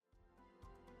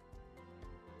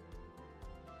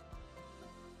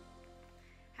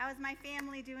How's my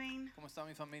family doing? ¿Cómo está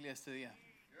mi familia este día?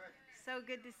 So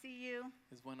good to see you.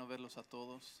 Es bueno verlos a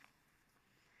todos.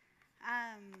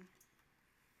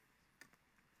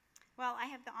 Well, I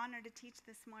have the honor to teach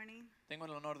this morning. Tengo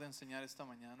el honor de enseñar esta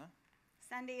mañana.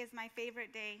 Sunday is my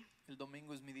favorite day. El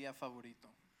domingo es mi día favorito.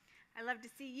 I love to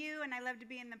see you and I love to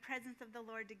be in the presence of the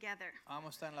Lord together. Amo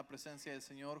estar en la presencia del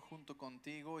Señor junto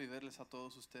contigo y verles a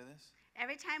todos ustedes.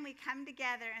 Every time we come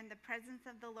together and the presence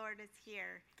of the Lord is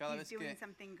here, Cada He's vez doing que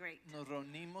something great, nos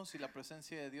reunimos y la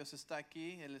presencia de Dios está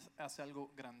aquí, Él hace algo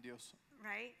grandioso.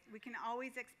 right? We can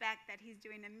always expect that He's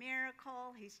doing a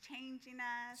miracle, He's changing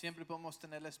us. Siempre podemos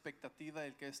tener la expectativa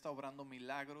de que Él está obrando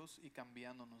milagros y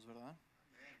cambiándonos, ¿verdad?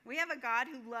 We have a God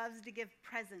who loves to give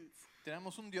presents.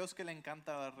 Tenemos un Dios que le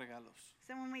encanta dar regalos.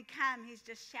 So when we come, He's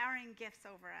just showering gifts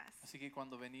over us. Así que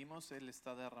cuando venimos, Él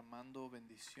está derramando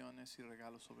bendiciones y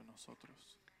regalos sobre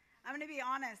nosotros. I'm going to be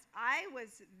honest, I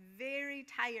was very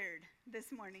tired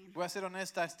this morning. Voy a ser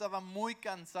honesta, estaba muy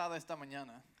cansada esta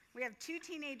mañana. We have 2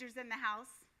 teenagers in the house.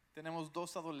 Tenemos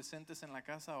 2 adolescentes en la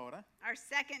casa ahora, Our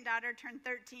second daughter turned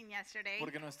 13 yesterday.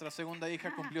 porque nuestra segunda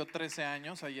hija cumplió 13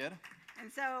 años ayer.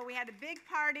 And so we had a big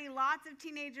party, lots of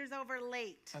teenagers over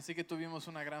late. Así que tuvimos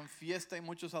una gran fiesta y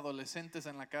muchos adolescentes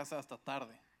en la casa hasta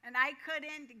tarde. And I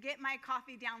couldn't get my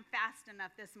coffee down fast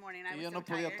enough this morning. I Y was yo so no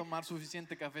podía tired. tomar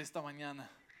suficiente café esta mañana.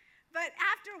 But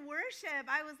after worship,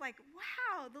 I was like,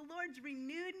 wow, the Lord's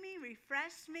renewed me,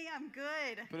 refreshed me, I'm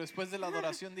good. Pero después de la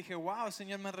adoración dije, wow, el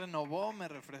Señor me renovó, me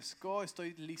refrescó,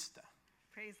 estoy lista.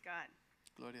 Praise God.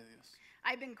 Gloria a Dios.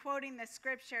 I've been quoting the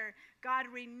scripture, God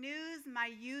renews my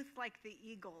youth like the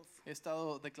eagles. He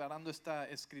estado declarando esta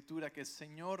escritura que el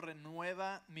Señor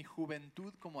renueva mi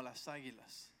juventud como las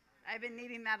águilas. I've been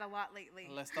needing that a lot lately.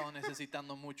 La he estado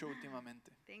necesitando mucho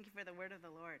últimamente. Thank you for the word of the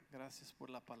Lord. Gracias por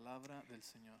la palabra del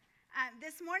Señor.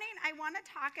 This morning, I want to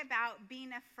talk about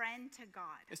being a friend to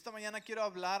God. Esta mañana quiero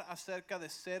hablar acerca de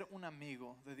ser un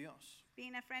amigo de Dios.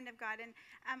 Being a friend of God. And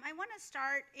I want to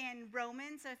start in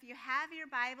Romans. So if you have your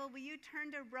Bible, will you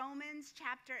turn to Romans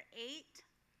chapter 8?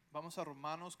 Vamos a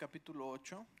Romanos capítulo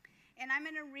 8. And I'm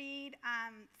going to read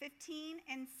 15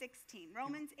 and 16.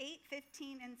 Romans 8,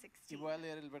 15 and Y 16. voy a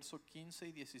leer el verso 15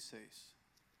 y 16.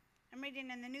 I'm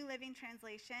reading in the New Living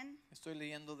Translation. Estoy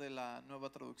leyendo de la Nueva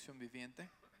Traducción Viviente.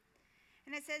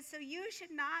 And it says, so you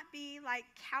should not be like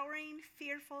cowering,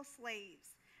 fearful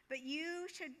slaves, but you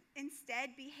should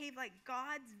instead behave like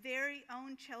God's very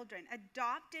own children,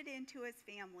 adopted into his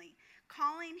family,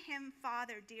 calling him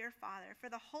Father, dear Father. For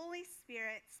the Holy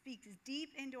Spirit speaks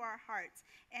deep into our hearts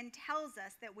and tells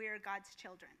us that we are God's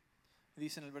children.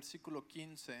 Dice en el versículo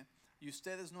 15, y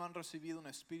ustedes no han recibido un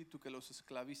espíritu que los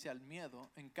esclavice al miedo,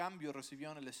 en cambio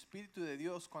recibieron el Espíritu de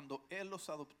Dios cuando Él los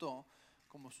adoptó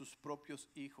como sus propios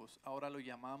hijos. Ahora lo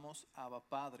llamamos Abba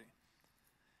Padre.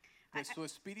 Pues su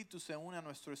espíritu se une a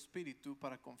nuestro espíritu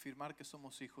para confirmar que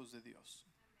somos hijos de Dios.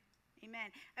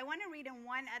 Amen. I want to read in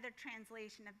one other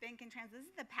translation of Benkin Translation. This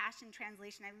is the Passion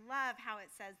Translation. I love how it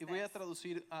says Y voy a this.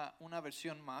 traducir a una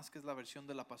versión más, que es la versión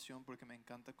de la Pasión, porque me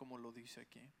encanta cómo lo dice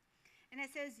aquí. And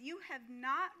it says, you have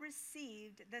not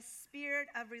received the spirit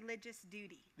of religious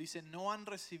duty. Dice, no han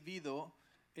recibido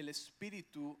el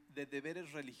espíritu de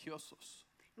deberes religiosos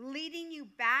Leading you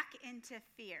back into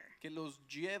fear. que los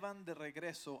llevan de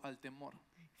regreso al temor.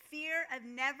 Fear of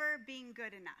never being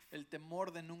good enough. El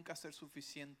temor de nunca ser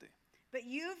suficiente. But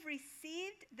you've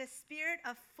received the spirit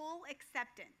of full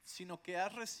acceptance, Sino que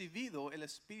has recibido el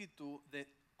espíritu de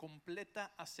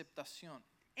completa aceptación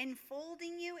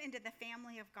enfolding you into the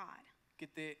family of God. que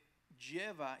te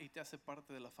lleva y te hace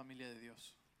parte de la familia de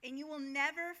Dios. And you will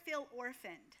never feel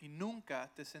orphaned. Y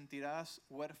nunca te sentirás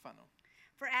huérfano,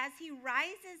 For as he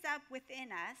rises up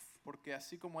within us, porque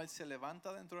así como Él se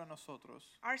levanta dentro de nosotros,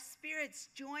 our spirits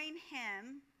join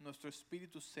him nuestro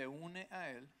espíritu se une a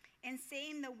Él, in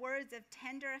saying the words of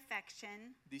tender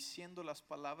affection, diciendo las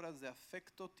palabras de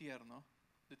afecto tierno,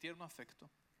 de tierno afecto,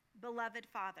 beloved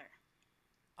Father.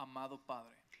 amado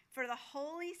Padre. For the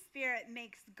Holy Spirit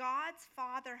makes God's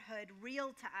fatherhood real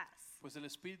to us. Pues el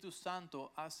Espíritu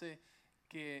Santo hace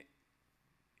que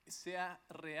sea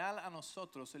real a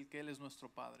nosotros el que Él es nuestro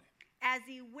Padre. As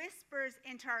he whispers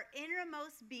into our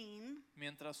innermost being,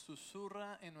 Mientras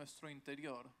susurra en nuestro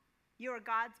interior, you are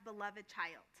God's beloved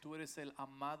child. tú eres el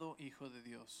amado Hijo de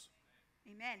Dios.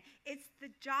 Amen. It's the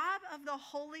job of the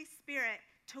Holy Spirit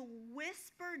to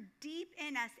whisper deep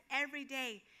in us every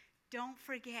day, don't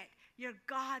forget, you're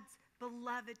God's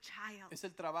beloved child. Es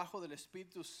el trabajo del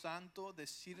Espíritu Santo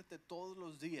decirte todos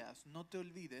los días, no te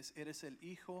olvides, eres el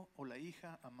hijo o la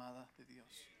hija amada de Dios.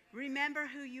 Remember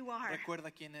who you are.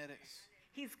 Recuerda quién eres.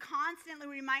 He's constantly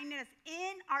reminding us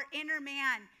in our inner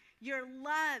man, You're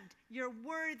loved, you're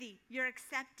worthy, you're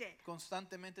accepted.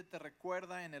 Constantemente te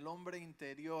recuerda en el hombre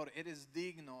interior, eres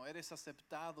digno, eres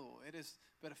aceptado, eres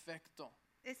perfecto.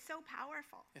 It's so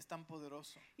powerful. Es tan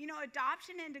poderoso. You know,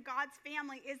 adoption into God's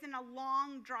family isn't a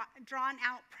long, drawn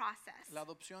out process. La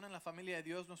adopción en la familia de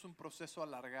Dios no es un proceso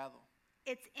alargado.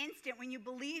 It's instant. When you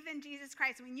believe in Jesus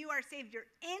Christ, when you are saved, you're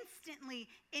instantly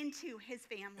into his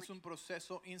family. Es un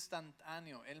proceso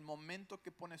instantáneo. El momento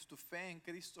que pones tu fe en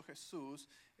Cristo Jesús,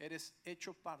 eres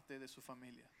hecho parte de su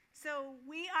familia. So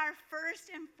we are first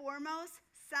and foremost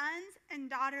sons and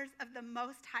daughters of the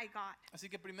Most High God. Así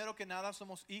que primero que nada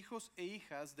somos hijos e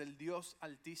hijas del Dios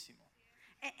Altísimo.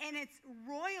 And it's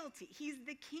royalty. He's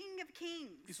the King of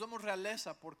Kings. Y somos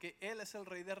realeza porque Él es el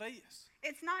Rey de Reyes.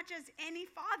 It's not just any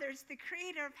father, it's the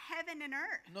creator of heaven and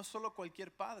earth. No solo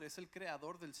cualquier padre, es el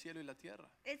creador del cielo y la tierra.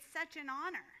 It's such an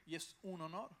honor. Y es un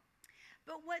honor.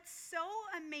 But what's so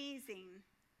amazing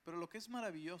Pero lo que es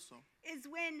maravilloso is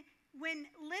when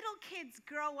little kids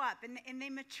grow up and they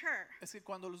mature, es que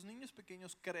cuando los niños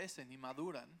pequeños crecen y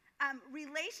maduran,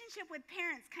 relationship with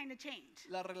parents kind of change.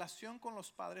 la relación con los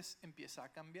padres empieza a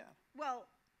cambiar. Well,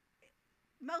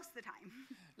 most of the time.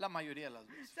 La mayoría de las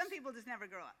veces. Some people just never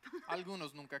grow up.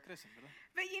 Algunos nunca crecen, ¿verdad?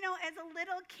 But you know, as a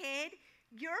little kid,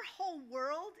 your whole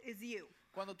world is you.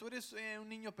 Cuando tú eres un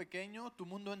niño pequeño, tu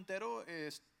mundo entero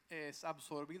es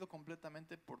absorbido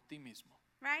completamente por ti mismo.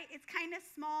 Right? It's kind of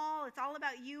small. It's all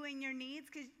about you and your needs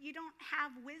because you don't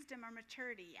have wisdom or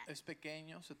maturity yet. Es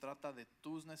pequeño, se trata de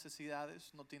tus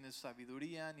necesidades, no tienes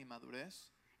sabiduría ni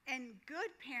madurez. And good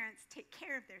parents take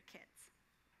care of their kids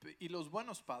Y los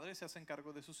buenos padres se hacen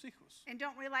cargo de sus hijos. and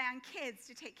don't rely on kids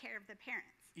to take care of the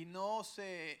parents. Y no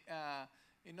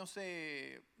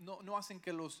hacen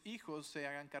que los hijos se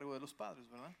hagan cargo de los padres,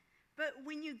 ¿verdad? But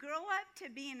when you grow up to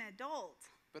be an adult,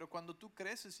 Pero cuando tú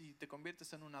creces y te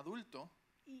conviertes en un adulto,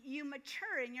 you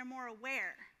mature and you're more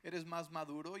aware. eres más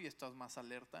maduro y estás más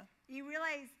alerta. You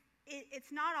realize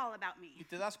it's not all about Y me.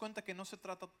 te das cuenta que no se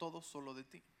trata todo solo de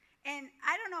ti. And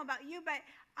I don't know about you, but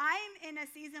I'm in a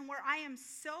season where I am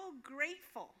so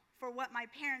grateful for what my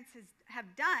parents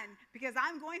have done because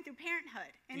I'm going through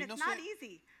parenthood and Y it's no not sé-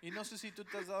 easy. Y no sé si tú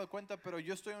te has dado cuenta, pero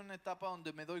yo estoy en una etapa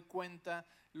donde me doy cuenta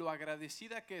lo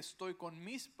agradecida que estoy con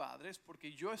mis padres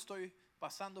porque yo estoy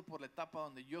pasando por la etapa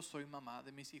donde yo soy mamá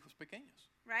de mis hijos pequeños.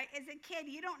 Right? As a kid,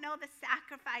 you don't know the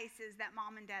sacrifices that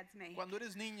mom and dad's made. Cuando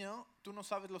eres niño, tú no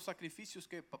sabes los sacrificios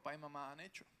que papá y mamá han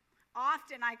hecho.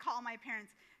 Often I call my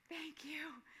parents, thank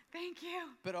you, thank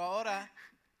you. Pero ahora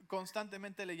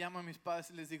constantemente le llamo a mis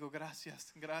padres y les digo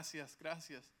gracias, gracias,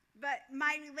 gracias. But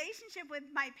my relationship with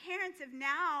my parents of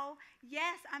now,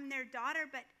 yes, I'm their daughter,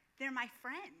 but they're my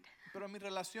friend. Pero mi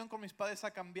relación con mis padres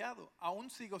ha cambiado. Aún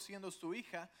sigo siendo su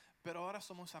hija, pero ahora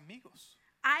somos amigos.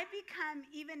 I become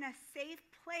even a safe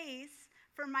place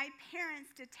for my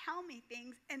parents to tell me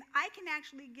things, and I can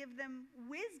actually give them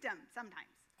wisdom sometimes.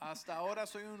 Hasta ahora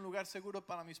soy un lugar seguro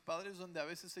para mis padres donde a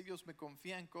veces ellos me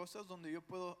confían cosas donde yo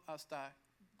puedo hasta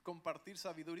compartir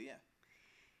sabiduría.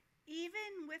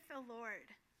 Even with the Lord,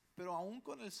 Pero aún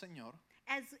con el Señor,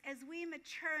 as we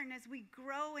mature and as we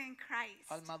grow in Christ,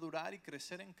 al madurar y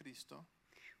crecer en Cristo,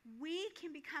 we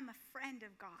can become a friend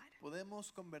of God.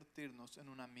 podemos convertirnos en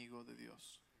un amigo de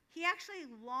Dios. He actually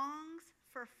longs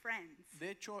for friends. De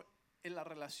hecho, en la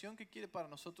relación que quiere para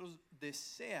nosotros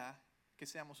desea que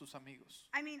seamos sus amigos.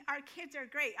 I mean, our kids are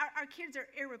great. Our kids are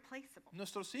irreplaceable.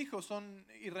 Nuestros hijos son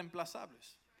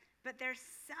irreemplazables, But there's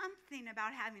something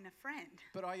about having a friend.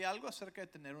 pero hay algo acerca de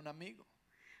tener un amigo.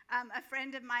 A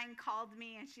friend of mine called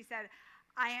me and she said,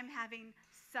 I am having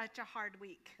such a hard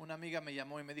week. Una amiga me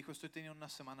llamó y me dijo, estoy teniendo una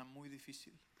semana muy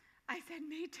difícil. I said,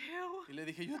 me too. Y le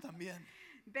dije, yo también.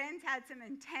 Ben's had some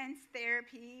intense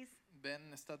therapies.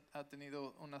 Ben ha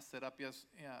tenido unas terapias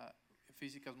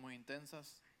físicas muy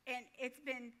intensas And it's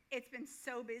been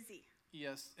so busy. y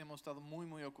hemos estado muy,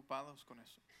 muy ocupados con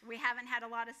eso. We haven't had a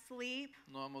lot of sleep.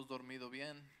 No hemos dormido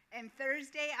bien And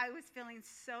Thursday, I was feeling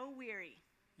so weary.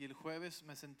 y el jueves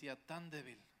me sentía tan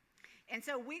débil. And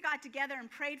so we got together and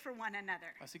prayed for one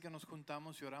another. Así que nos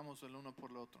juntamos y oramos el uno por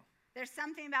el otro. There's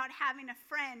something about having a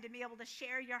friend and be able to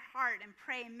share your heart and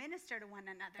pray and minister to one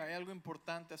Hay another. algo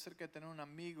importante acerca de tener un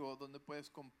amigo donde puedes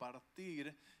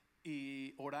compartir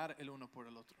y orar el uno por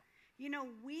el otro. You know,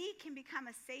 we can become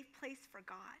a safe place for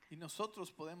God. Y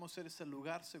nosotros podemos ser ese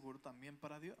lugar seguro también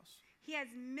para Dios. He has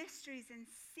mysteries and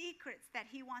secrets that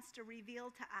he wants to reveal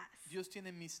to us. Dios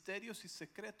tiene misterios y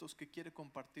secretos que quiere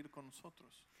compartir con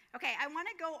nosotros. Okay, I want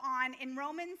to go on in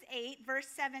Romans 8, verse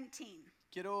 17.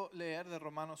 Quiero leer de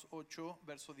Romanos 8,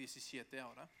 verso 17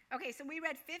 ahora. Okay, so we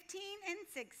read 15 and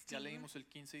Ya 16. leímos el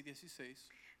 15 y 16.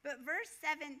 But verse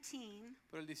 17,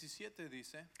 Pero el 17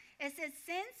 dice, it says,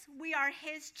 since we are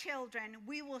his children,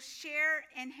 we will share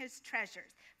in his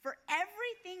treasures. For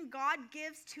everything God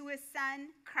gives to his son,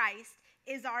 Christ,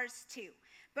 is ours too.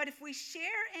 But if we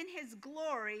share in his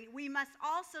glory, we must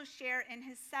also share in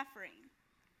his suffering.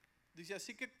 dice,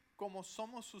 así que como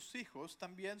somos sus hijos,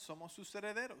 también somos sus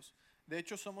herederos. De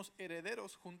hecho, somos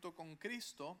herederos junto con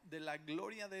Cristo de la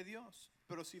gloria de Dios.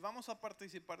 Pero si vamos a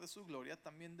participar de su gloria,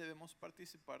 también debemos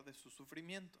participar de su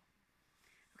sufrimiento.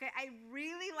 Okay, I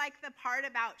really like the part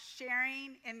about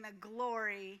sharing in the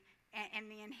glory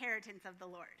and the inheritance of the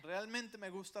Lord. Realmente me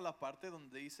gusta la parte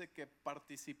donde dice que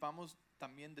participamos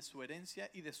también de su herencia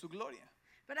y de su gloria.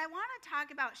 But I want to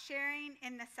talk about sharing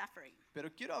in the suffering. Pero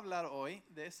quiero hablar hoy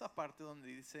de esa parte donde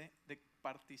dice de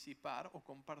participar o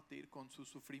compartir con su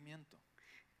sufrimiento.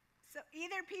 So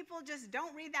either people just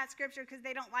don't read that scripture because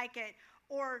they don't like it,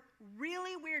 or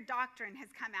really weird doctrine has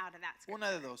come out of that scripture.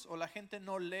 Una de dos, o la gente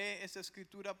no lee esa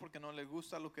escritura porque no le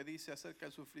gusta lo que dice acerca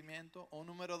del sufrimiento, o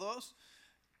número dos,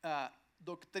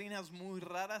 doctrinas muy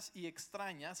raras y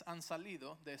extrañas han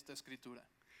salido de esta escritura.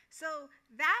 So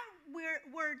that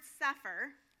word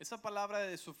suffer, Esa palabra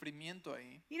de sufrimiento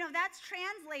ahí, you know, that's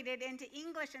translated into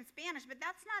English and Spanish, but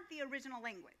that's not the original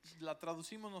language. la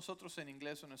traducimos nosotros en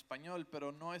inglés o en español,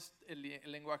 pero no es el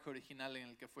lenguaje original en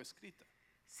el que fue escrita.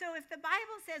 So if the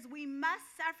Bible says we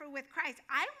must suffer with Christ,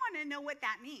 I want to know what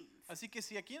that means. Así que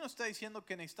si aquí nos está diciendo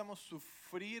que necesitamos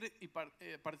sufrir y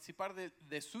participar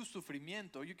de su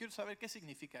sufrimiento, yo quiero saber qué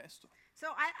significa esto. So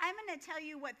I'm going to tell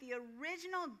you what the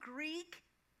original Greek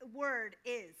word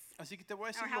is. Así que te voy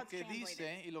a decir Or how lo que it's translated.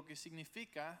 dice y lo que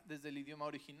significa desde el idioma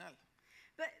original.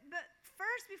 But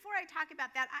first, before I talk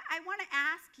about that, I want to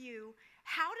ask you,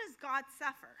 how does God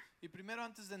suffer? Y primero,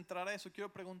 antes de entrar a eso, quiero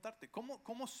preguntarte,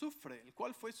 ¿cómo sufre él?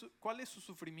 ¿Cuál es su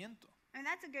sufrimiento? And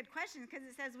that's a good question because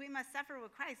it says we must suffer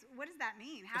with Christ. What does that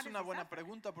mean? How Es does una he buena suffer?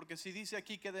 pregunta, porque si dice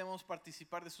aquí que debemos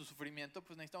participar de su sufrimiento,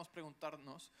 pues necesitamos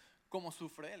preguntarnos cómo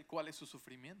sufre él, cuál es su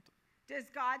sufrimiento. Does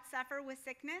God suffer with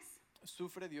sickness?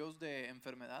 ¿Sufre Dios de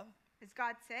enfermedad? Is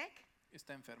God sick?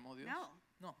 ¿Está enfermo Dios? No.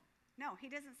 No. No, he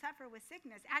doesn't suffer with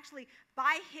sickness. Actually,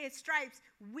 by his stripes,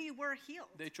 we were healed.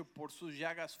 De hecho, por sus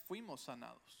llagas fuimos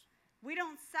sanados. We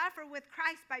don't suffer with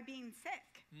Christ by being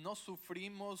sick. No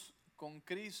sufrimos con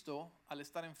Cristo al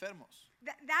estar enfermos.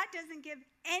 That doesn't give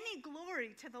any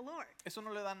glory to the Lord Eso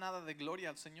no le da nada de gloria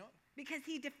al Señor, because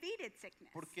he defeated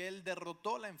sickness. porque Él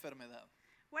derrotó la enfermedad.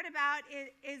 What about,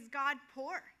 is God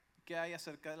poor? ¿Qué hay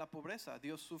acerca de la pobreza?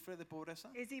 ¿Dios sufre de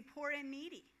pobreza? Is he poor and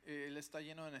needy? ¿Él está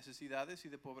lleno de necesidades y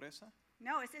de pobreza?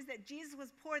 No, it says that Jesus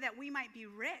was poor that we might be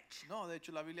rich. No, de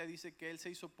hecho la Biblia dice que Él se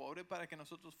hizo pobre para que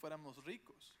nosotros fuéramos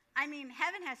ricos. I mean,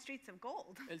 heaven has streets of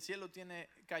gold. El cielo tiene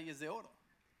calles de oro.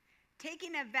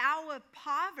 Taking a vow of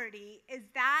poverty, is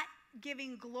that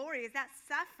giving glory? Is that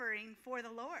suffering for the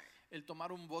Lord? El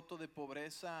tomar un voto de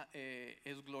pobreza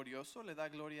es glorioso, le da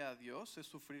gloria a Dios, es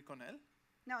sufrir con Él.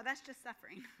 No, that's just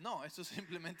suffering. No, eso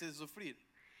simplemente es sufrir.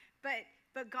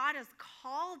 But God has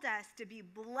called us to be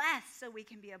blessed so we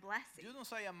can be a blessing. Dios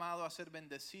nos ha llamado a ser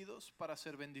bendecidos para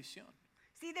ser bendición.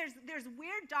 See, there's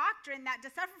weird doctrine that to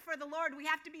suffer for the Lord, we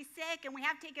have to be sick and we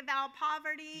have to take a vow of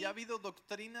poverty. Y ha habido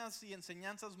doctrinas y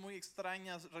enseñanzas muy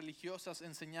extrañas, religiosas,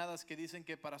 enseñadas que dicen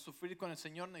que para sufrir con el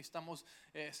Señor necesitamos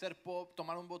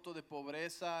tomar un voto de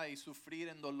pobreza y sufrir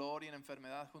en dolor y en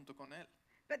enfermedad junto con Él.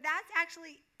 But that's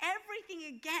actually everything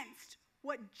against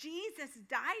what Jesus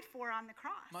died for on the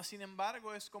cross. Mas sin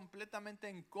embargo es completamente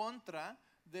en contra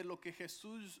de lo que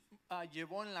Jesús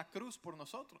llevó en la cruz por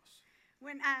nosotros.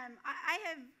 When I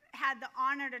have had the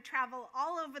honor to travel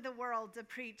all over the world to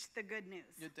preach the good news.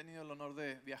 Yo he tenido el honor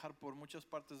de viajar por muchas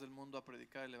partes del mundo a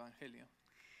predicar el evangelio.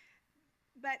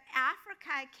 But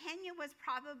Africa, Kenya was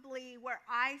probably where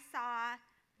I saw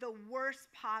the worst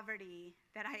poverty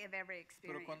that I have ever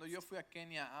Pero experienced. cuando yo fui a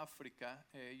Kenia, África,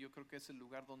 yo creo que es el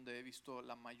lugar donde he visto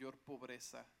la mayor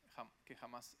pobreza que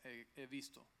jamás he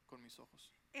visto con mis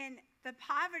ojos. And the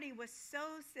poverty was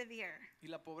so severe. Y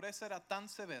la pobreza era tan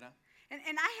severa.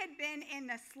 And I had been in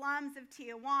the slums of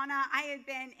Tijuana. I had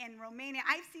been in Romania.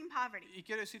 I've seen poverty. Y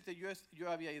quiero decirte, yo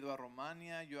había ido a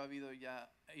Romania, yo había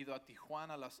ido a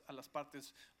Tijuana, a las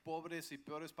partes pobres y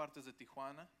peores partes de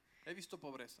Tijuana. He visto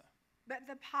pobreza. But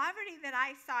the poverty that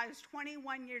I saw, I was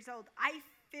 21 years old. I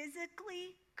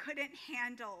physically couldn't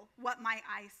handle what my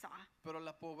eyes saw. Pero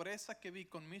la pobreza que vi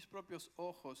con mis propios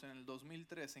ojos en el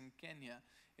 2003 en Kenia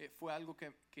fue algo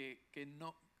que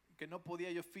no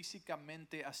podía yo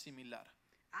físicamente asimilar.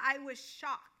 I was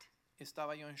shocked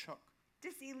Estaba yo en shock.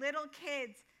 to see little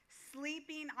kids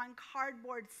sleeping on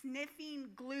cardboard, sniffing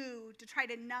glue to try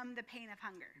to numb the pain of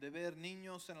hunger. De ver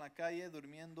niños en la calle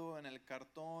durmiendo en el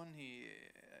cartón y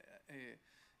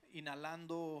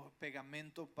inhalando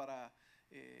pegamento para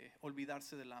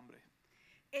olvidarse del hambre.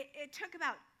 It took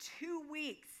about 2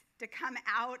 weeks to come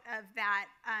out of that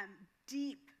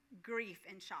deep grief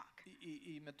and shock.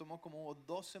 Y me tomó como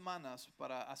 2 semanas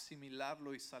para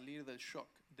asimilarlo y salir del shock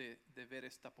de ver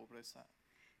esta pobreza.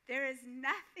 There is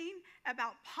nothing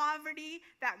about poverty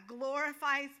that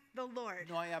glorifies the Lord.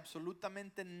 No hay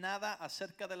absolutamente nada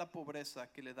acerca de la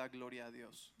pobreza que le da gloria a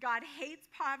Dios. God hates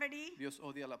poverty. Dios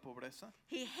odia la pobreza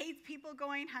He hates people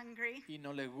going hungry. y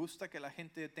no le gusta que la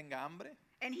gente tenga hambre,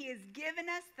 And he has given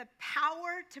us the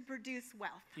power to produce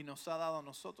wealth. y nos ha dado a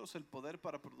nosotros el poder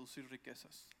para producir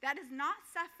riquezas. That is not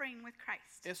suffering with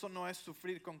Christ. Eso no es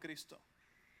sufrir con Cristo.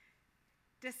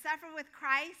 To suffer with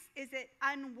Christ, is it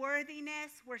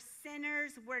unworthiness? We're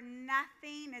sinners, we're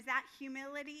nothing. Is that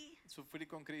humility? Sufrir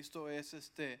con Cristo es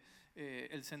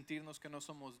el sentirnos que no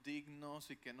somos dignos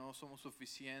y que no somos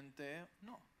suficientes.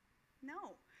 No,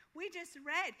 No. We just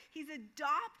read, he's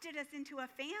adopted us into a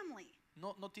family.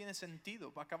 no tiene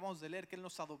sentido. Acabamos de leer que Él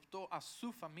nos adoptó a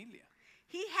su familia.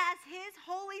 He has his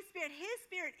Holy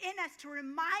Spirit in us to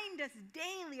remind us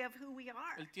daily of who we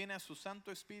are. Él tiene a su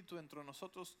Santo Espíritu dentro de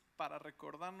nosotros para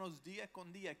recordarnos día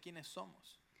con día quiénes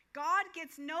somos. God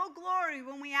gets no glory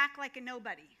when we act like a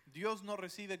nobody. Dios no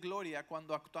recibe gloria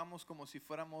cuando actuamos como si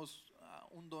fuéramos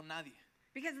un donadie.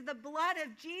 Because the blood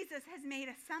of Jesus has made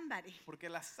us somebody. Porque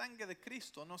la sangre de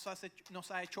Cristo nos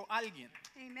ha hecho alguien.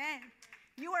 Amen.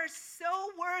 You are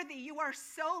so worthy. You are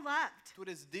so loved. Tú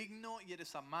eres digno y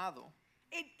eres amado.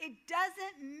 It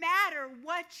doesn't matter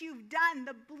what you've done.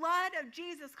 The blood of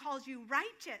Jesus calls you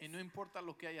righteous. Y no importa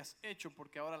lo que hayas hecho,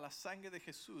 porque ahora la sangre de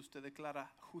Jesús te declara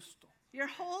justo. You're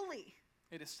holy.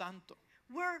 Eres santo.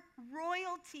 We're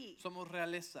royalty. Somos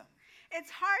realeza. It's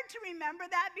hard to remember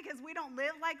that because we don't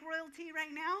live like royalty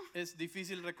right now. Es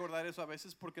difícil recordar eso a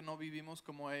veces porque no vivimos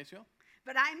como ellos.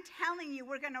 But I'm telling you,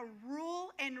 we're going to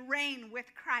rule and reign with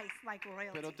Christ like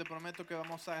royalty. Pero te prometo que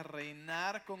vamos a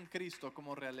reinar con Cristo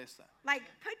como realeza. Like,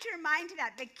 put your mind to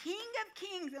that. The King of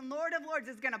Kings and Lord of Lords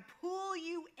is going to pull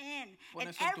you in. Pon And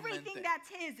eso en tu everything mente. that's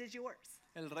his is yours.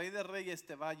 El Rey de Reyes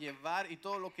te va a llevar y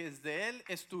todo lo que es de Él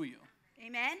es tuyo.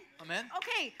 Amen? Amén.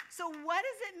 Okay, so what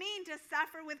does it mean to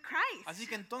suffer with Christ? Así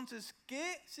que entonces,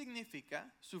 ¿qué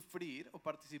significa sufrir o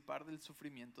participar del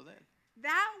sufrimiento de Él?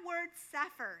 That word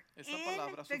suffer Esa in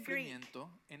palabra the Greek sufrimiento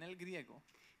en el griego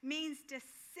means to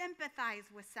sympathize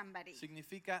with somebody,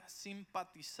 significa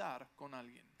simpatizar con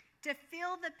alguien, to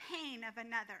feel the pain of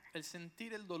another. el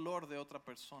sentir el dolor de otra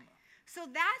persona. So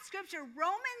that scripture,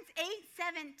 Romans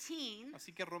 8:17,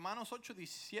 Así que Romanos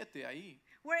 8:17 ahí,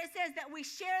 where it says that we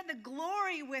share the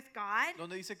glory with God,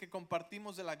 donde dice que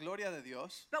compartimos de la gloria de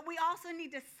Dios, but we also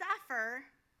need to suffer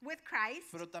with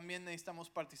Christ. pero también necesitamos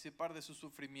participar de su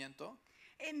sufrimiento.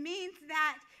 It means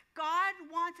that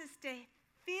God wants us to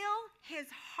feel his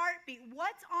heartbeat.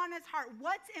 What's on his heart?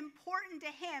 What's important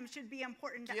to him should be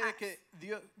important to us.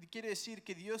 Quiere decir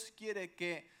que Dios quiere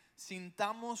que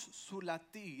sintamos su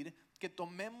latir, que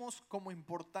tomemos como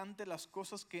importante las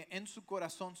cosas que en su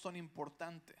corazón son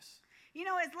importantes. You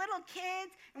know, as little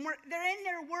kids, and they're in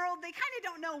their world, they kind of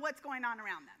don't know what's going on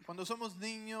around them. Cuando somos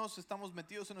niños, estamos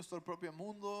metidos en nuestro propio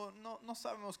mundo, no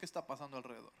sabemos qué está pasando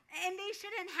alrededor. And they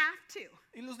shouldn't have to.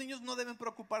 Y los niños no deben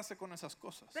preocuparse con esas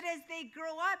cosas. But as they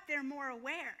grow up, they're more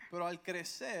aware. Pero al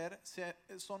crecer,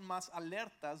 son más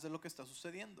alertas de lo que está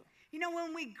sucediendo. You know,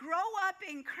 when we grow up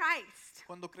in Christ,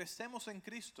 Cuando crecemos en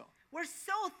Cristo, we're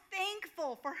so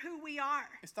thankful for who we are.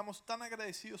 estamos tan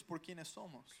agradecidos por quienes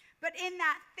somos. But in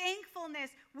that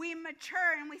thankfulness, we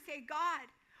mature and we say, God,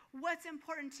 what's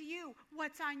important to you?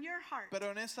 What's on your heart? Pero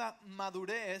en esa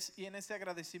madurez y en ese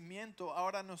agradecimiento,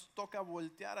 ahora nos toca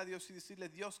voltear a Dios y decirle,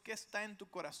 Dios, ¿qué está en tu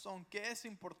corazón? ¿Qué es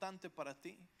importante para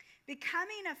ti?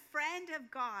 Becoming a friend of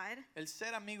God El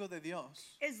ser amigo de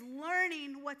Dios is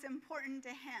learning what's important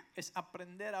to him. es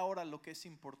aprender ahora lo que es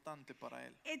importante para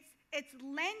Él. It's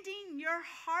lending your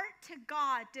heart to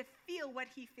God to feel what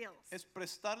he feels. Es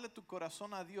prestarle tu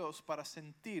corazón a Dios para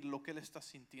sentir lo que Él está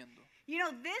sintiendo. You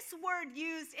know, this word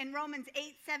used in Romans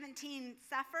 8:17,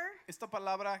 suffer, Esta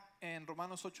palabra en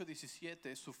Romanos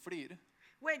 8:17, sufrir,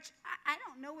 which I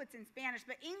don't know what's in Spanish,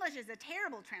 but English is a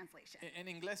terrible translation. en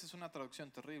inglés es una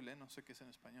traducción terrible, no sé qué es en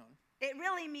español, It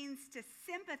really means to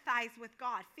sympathize with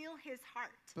God, feel his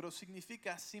heart. pero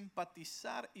significa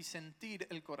simpatizar y sentir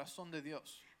el corazón de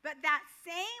Dios. But that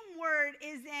same word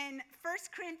is in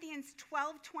 1 Corinthians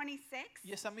 12:26.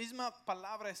 Y esa misma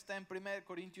palabra está en 1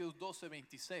 Corintios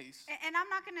 12:26. And I'm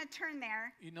not going to turn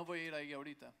there. Y no voy a ir ahí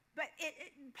ahorita. But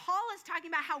Paul is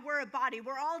talking about how we're a body.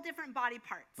 We're all different body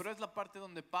parts. Pero es la parte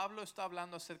donde Pablo está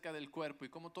hablando acerca del cuerpo y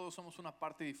cómo todos somos una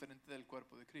parte diferente del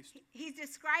cuerpo de Cristo. He's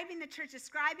describing the church,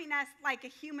 describing us like a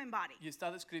human body. Y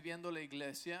está describiendo la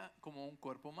iglesia como un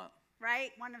cuerpo humano.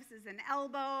 Right? One of us is an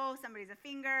elbow, somebody's a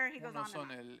finger. He goes Unos on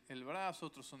son and on. el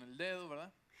brazo, otros son el dedo,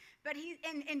 ¿verdad? But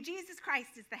and Jesus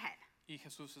Christ is the head. Y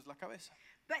Jesús es la cabeza.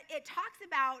 But it talks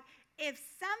about if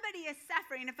somebody is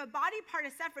suffering, if a body part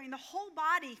is suffering, the whole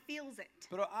body feels it.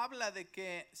 Pero habla de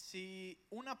que si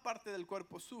una parte del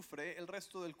cuerpo sufre, el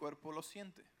resto del cuerpo lo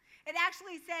siente. It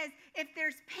actually says if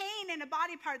there's pain in a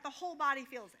body part, the whole body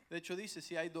feels it. De hecho dice,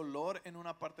 si hay dolor en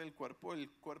una parte del cuerpo, el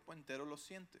cuerpo entero lo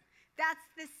siente. That's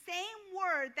the same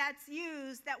word that's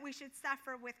used that we should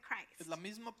suffer with Christ. Es la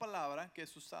misma palabra que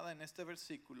es usada en este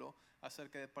versículo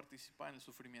acerca de participar en el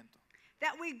sufrimiento.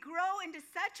 That we grow into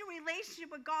such a relationship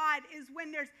with God is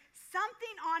when there's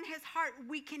something on his heart,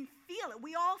 we can feel it.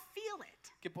 We all feel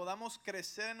it. Que podamos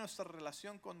crecer en nuestra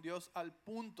relación con Dios al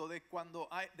punto de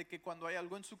que cuando hay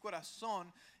algo en su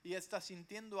corazón y está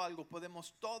sintiendo algo,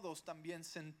 podemos todos también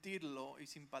sentirlo y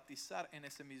simpatizar en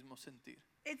ese mismo sentir.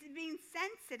 It's being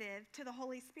sensitive to the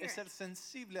Holy Spirit. Es ser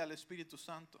sensible al Espíritu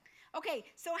Santo. Okay,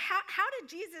 so how did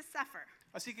Jesus suffer?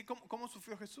 Así que, ¿cómo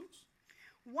sufrió Jesús?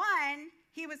 One,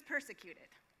 he was persecuted.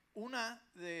 Una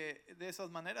de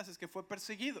esas maneras es que fue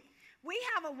perseguido. We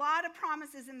have a lot of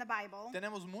promises in the Bible,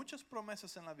 Tenemos muchas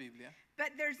promesas en la Biblia,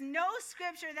 but there's no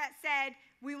scripture that said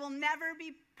we will never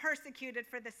be persecuted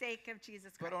for the sake of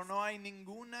Jesus Christ. pero no hay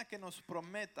ninguna que nos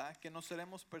prometa que no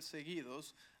seremos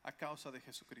perseguidos a causa de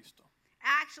Jesucristo.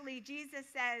 Actually, Jesus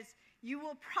says, you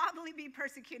will probably be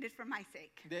persecuted for my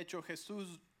sake. De hecho,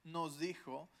 Jesús nos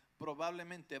dijo,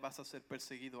 probablemente vas a ser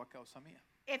perseguido a causa mía.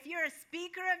 If you're a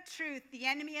speaker of truth, the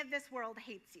enemy of this world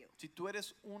hates you. Si tú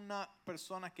eres una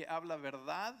persona que habla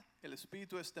verdad, el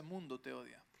espíritu de este mundo te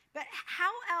odia. But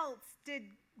how else did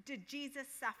Jesus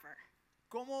suffer?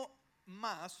 ¿Cómo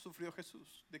más sufrió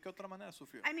Jesús? ¿De qué otra manera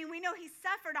sufrió? I mean, we know he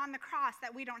suffered on the cross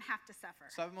that we don't have to suffer.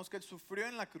 Sabemos que él sufrió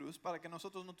en la cruz para que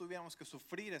nosotros no tuviéramos que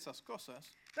sufrir esas cosas.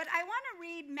 But I want to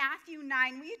read Matthew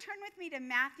 9. Will you turn with me to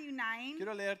Matthew 9?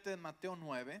 Quiero leerte en Mateo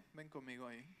 9, ven conmigo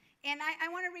ahí. And I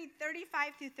want to read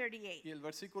 35 through 38. Y el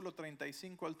versículo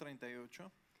 35 al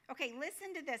 38. Okay,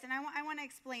 listen to this, and I want to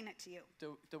explain it to you.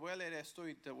 Te voy a leer esto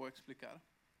y te voy a explicar.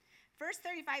 Verse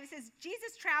 35, it says,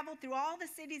 Jesus traveled through all the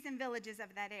cities and villages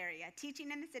of that area,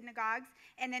 teaching in the synagogues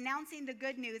and announcing the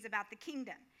good news about the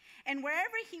kingdom. And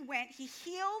wherever he went, he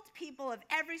healed people of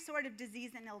every sort of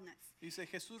disease and illness. Dice,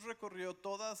 Jesús recorrió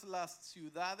todas las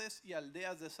ciudades y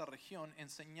aldeas de esa región,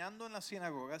 enseñando en las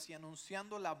sinagogas y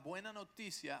anunciando la buena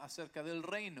noticia acerca del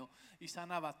reino, y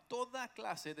sanaba toda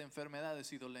clase de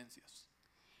enfermedades y dolencias.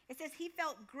 It says he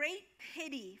felt great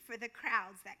pity for the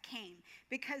crowds that came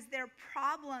because their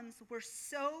problems were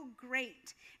so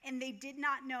great and they did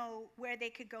not know where they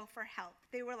could go for help.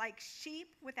 They were like sheep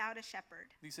without a shepherd.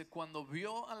 Dice, cuando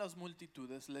vio a las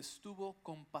multitudes, les tuvo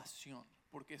compasión,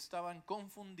 porque estaban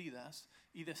confundidas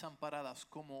y desamparadas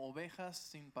como ovejas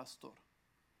sin pastor.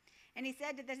 And he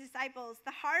said to the disciples,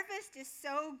 the harvest is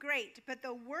so great, but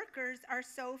the workers are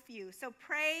so few. So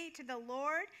pray to the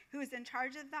Lord who is in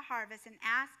charge of the harvest and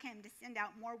ask him to send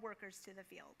out more workers to the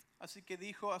field. Así que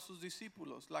dijo a sus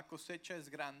discípulos, la cosecha es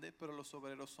grande, pero los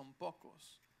obreros son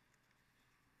pocos.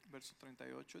 Verso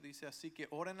 38 dice, así que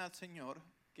oren al Señor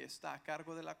que está a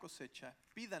cargo de la cosecha,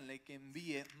 pídanle que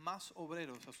envíe más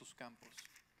obreros a sus campos.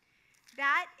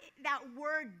 That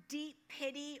word deep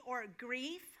pity or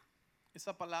grief,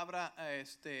 Esa palabra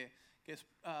que es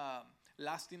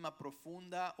lástima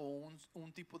profunda o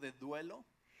un tipo de duelo,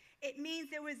 it means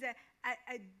there was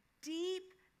a deep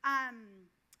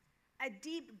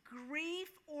grief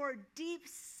or deep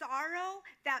sorrow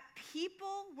that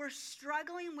people were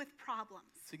struggling with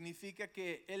problems. significa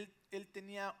que él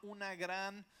tenía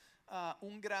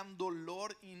un gran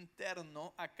dolor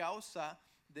interno a causa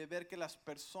de ver que las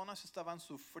personas estaban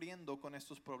sufriendo con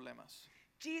estos problemas.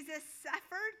 Jesus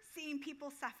suffered seeing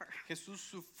people suffer. Jesús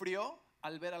sufrió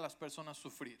al ver a las personas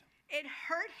sufrir. It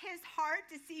hurt his heart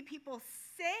to see people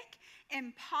sick,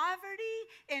 in poverty,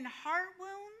 in heart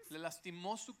wounds. Le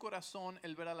lastimó su corazón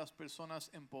el ver a las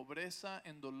personas en pobreza,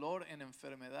 en dolor, en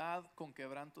enfermedad, con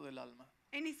quebranto del alma.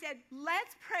 And he said,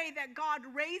 let's pray that God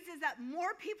raises up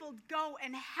more people to go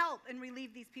and help and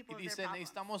relieve these people Y of dice, their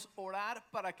problems. necesitamos orar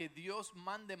para que Dios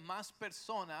mande más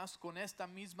personas con esta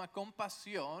misma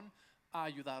compasión a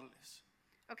ayudarles.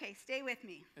 Okay, stay with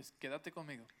me. Quédate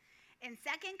conmigo. In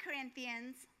 2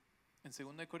 Corinthians En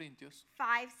 2 Corintios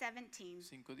 5:17,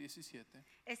 5:17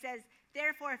 it says,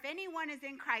 "Therefore, if anyone is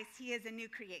in Christ, he is a new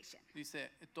creation." dice,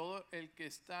 todo el que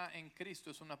está en Cristo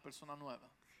es una persona nueva.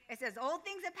 It says, "Old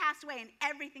things have passed away and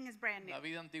everything is brand new." La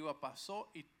vida antigua pasó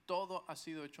y todo ha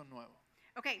sido hecho nuevo.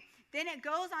 Okay, then it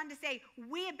goes on to say,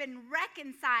 "We have been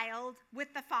reconciled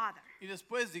with the Father." Y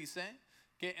después dice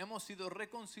que hemos sido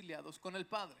reconciliados con el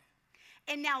Padre.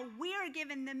 And now we are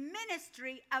given the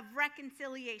ministry of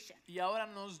reconciliation. Y ahora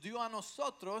nos dio a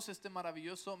nosotros este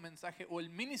maravilloso mensaje o el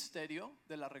ministerio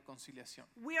de la reconciliación.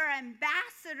 We are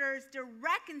ambassadors to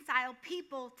reconcile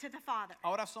people to the Father.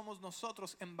 Ahora somos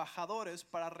nosotros embajadores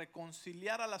para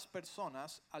reconciliar a las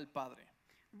personas al Padre.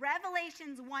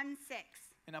 Revelations 1:6.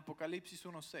 En Apocalipsis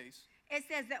 1:6 It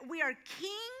says that we are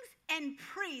kings and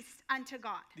priests unto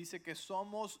God. dice que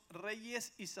somos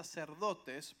reyes y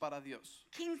sacerdotes para Dios.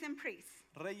 Kings and priests.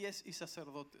 Reyes y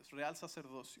sacerdotes, real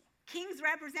sacerdocio. Kings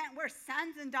represent we're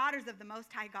sons and daughters of the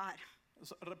Most High God.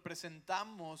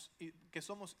 Representamos que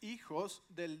somos hijos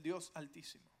del Dios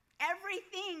Altísimo.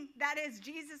 Everything that is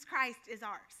Jesus Christ is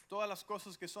ours. Todas las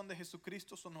cosas que son de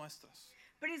Jesucristo son nuestras.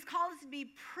 But He's called us to be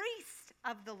priests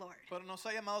of the Lord. Pero nos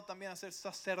ha llamado también a ser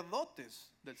sacerdotes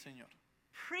del Señor.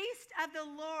 Priest of the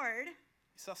Lord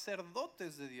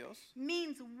Sacerdotes de Dios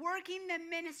means working the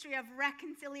ministry of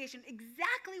reconciliation,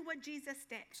 exactly what Jesus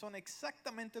did. son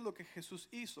exactamente lo que Jesús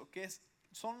hizo,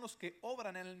 son los que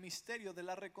obran en el misterio de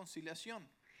la reconciliación.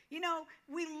 You know,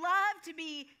 we love to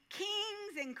be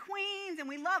kings and queens, and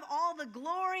we love all the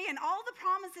glory and all the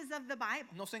promises of the Bible.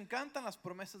 Nos encantan las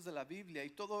promesas de la Biblia y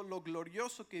todo lo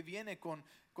glorioso que viene con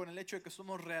el hecho de que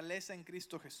somos realeza en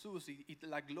Cristo Jesús y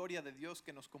la gloria de Dios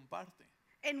que nos comparte.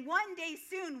 And one day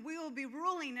soon, we will be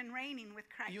ruling and reigning with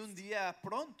Christ. Y un día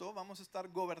pronto vamos a estar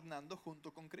gobernando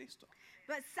junto con Cristo.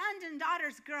 But sons and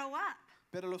daughters grow up,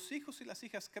 Pero los hijos y las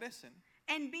hijas crecen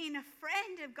and being a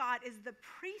friend of God is the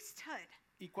priesthood.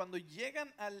 y cuando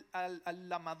llegan a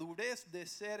la madurez de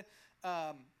ser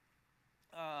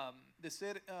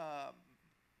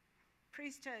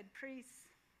Priesthood, priests.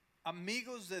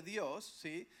 amigos de Dios,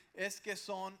 ¿sí? Es que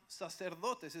son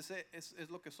sacerdotes, es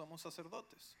lo que somos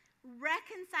sacerdotes.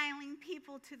 Reconciling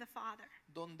people to the Father.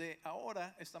 Donde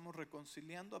ahora estamos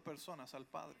reconciliando a personas al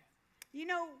Padre. You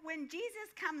know, when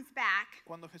Jesus comes back,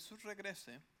 Cuando Jesús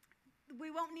regrese, we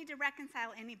won't need to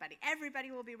reconcile anybody.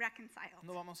 Everybody will be reconciled.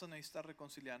 no vamos a necesitar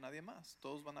reconciliar a nadie más.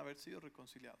 Todos van a haber sido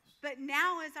reconciliados. But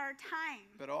now is our time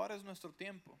Pero ahora es nuestro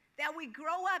tiempo, that we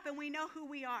grow up and we know who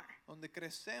we are. donde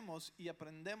crecemos y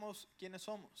aprendemos quiénes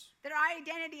somos. That our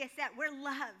identity is set. We're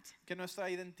loved. Que nuestra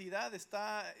identidad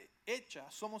está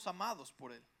hecha, somos amados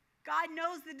por Él. God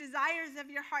knows the desires of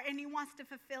your heart and He wants to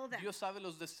fulfill them. Dios sabe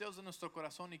los deseos de nuestro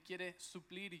corazón y quiere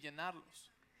suplir y llenarlos.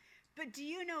 But do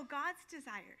you know God's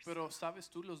desires? Pero ¿sabes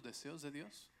tú los deseos de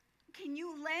Dios? Can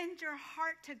you lend your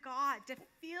heart to God to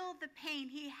feel the pain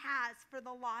He has for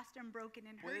the lost and broken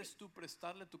and hurting? ¿Puedes tú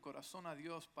prestarle tu corazón a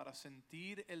Dios para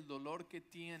sentir el dolor que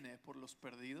tiene por los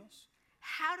perdidos?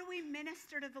 How do we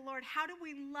minister to the Lord? How do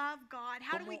we love God?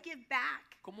 How do we give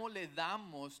back? ¿Cómo le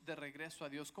damos de regreso a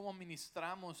Dios? ¿Cómo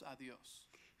ministramos a Dios?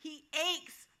 He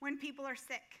aches when people are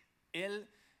sick.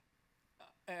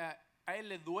 A Él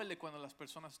le duele cuando las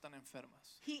personas están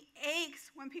enfermas. He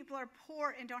aches when people are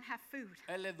poor and don't have food.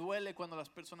 A Él le duele cuando las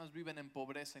personas viven en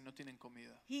pobreza y no tienen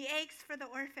comida. He aches for the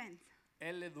orphans. A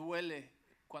Él le duele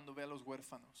cuando ve a los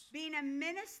huérfanos. Being a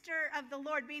minister of the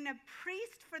Lord, being a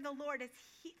priest for the Lord, is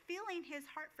feeling His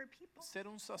heart for people. Ser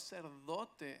un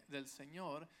sacerdote del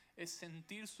Señor es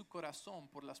sentir su corazón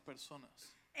por las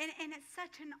personas. And it's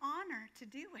such an honor to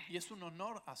do Y it. es un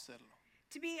honor hacerlo.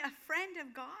 To be a friend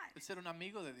of God. El ser un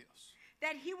amigo de Dios.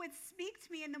 That He would speak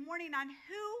to me in the morning on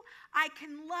who I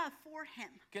can love for Him.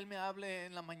 Que Él me hable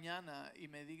en la mañana y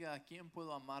me diga a quién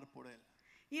puedo amar por Él.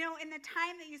 You know, in the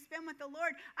time that you spend with the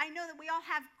Lord, I know that we all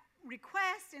have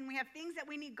requests and we have things that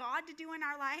we need God to do in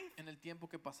our life. En el tiempo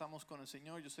que pasamos con el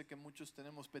Señor, yo sé que muchos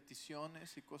tenemos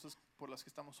peticiones y cosas por las que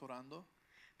estamos orando.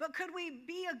 But could we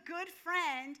be a good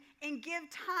friend and give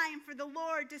time for the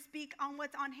Lord to speak on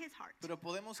what's on His heart? Pero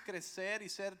podemos crecer y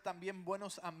ser también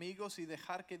buenos amigos y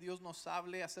dejar que Dios nos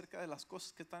hable acerca de las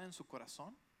cosas que están en su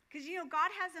corazón. Because, you know,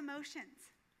 God has emotions.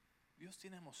 Dios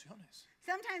tiene emociones.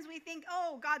 Sometimes we think,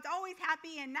 oh, God's always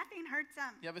happy and nothing hurts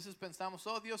Him. Y a veces pensamos,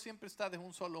 oh, Dios siempre está de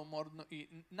un solo humor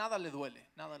y nada le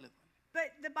duele, nada le duele.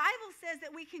 But the Bible says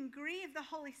that we can grieve the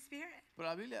Holy Spirit. Pero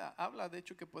la Biblia habla, de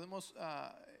hecho, que podemos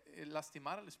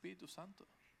lastimar al Espíritu Santo.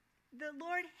 The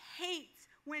Lord hates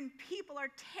when people are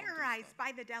terrorized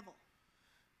by the devil.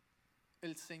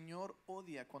 El Señor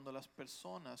odia cuando las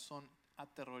personas son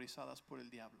aterrorizadas por el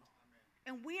diablo.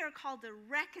 And we are called to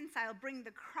reconcile, bring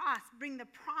the cross, bring the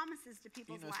promises to Y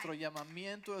people's nuestro lives.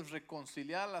 llamamiento es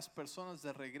reconciliar a las personas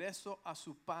de regreso a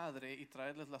su Padre y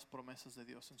traerles las promesas de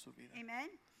Dios en su vida. Amen?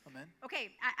 Amén.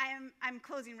 Okay, I'm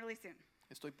closing really soon.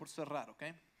 Estoy por cerrar, ¿ok?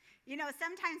 You know,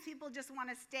 sometimes people just want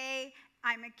to stay,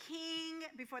 I'm a king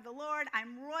before the Lord,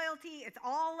 I'm royalty, it's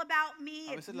all about me,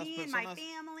 A it's veces las me and my personas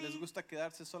les family. gusta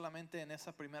quedarse solamente en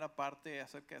esa primera parte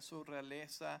acerca de su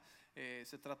realeza.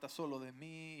 Se trata solo de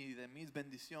mí y de mis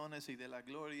bendiciones y de la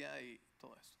gloria y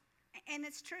todo eso. And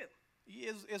it's true, Y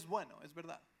es bueno, es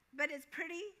verdad. but it's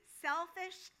pretty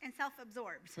selfish and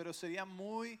self-absorbed. Pero sería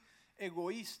muy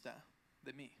egoísta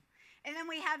de mí. And then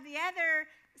we have the other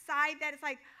side that it's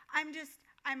like,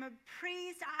 I'm a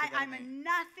priest, I'm a Quedarme.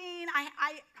 nothing,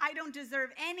 I don't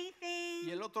deserve anything.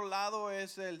 Y el otro lado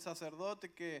es el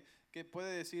sacerdote que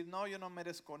puede decir, no, yo no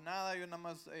merezco nada, yo nada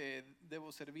más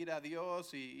debo servir a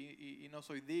Dios y no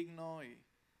soy digno. Y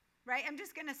Right? I'm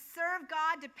just going to serve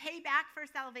God to pay back for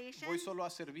salvation. voy solo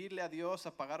a servirle a Dios,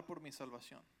 a pagar por mi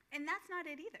salvación. And that's not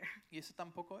it either. Y ese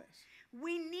tampoco es.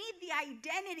 We need the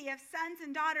identity of sons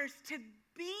and daughters to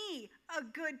be a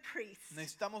good priest.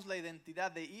 Necesitamos la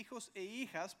identidad de hijos e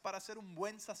hijas para ser un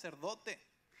buen sacerdote.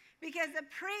 Because a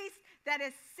priest that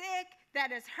is sick,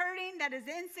 that is hurting, that is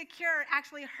insecure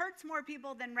actually hurts more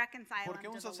people than reconciling Porque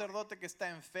them un to the Lord. sacerdote que está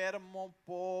enfermo,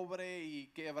 pobre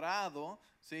y quebrado,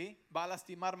 ¿sí? Va a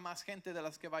lastimar más gente de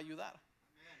las que va a ayudar.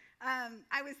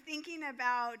 I was thinking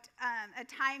about a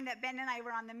time that Ben and I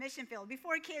were on the mission field,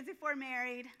 before kids, before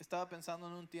married. Estaba pensando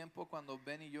en un tiempo cuando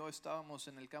Ben y yo estábamos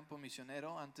en el campo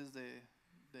misionero antes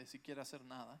de siquiera hacer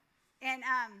nada. And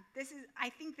I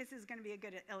think this is going to be a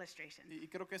good illustration. Y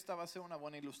creo que esta va a ser una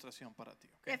buena ilustración para ti.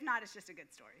 ¿Ok? If not, it's just a good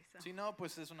story. So. Si no,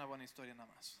 pues es una buena historia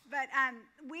nada más. But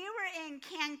we were in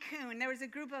Cancun. There was a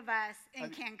group of us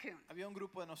in Cancun. Había un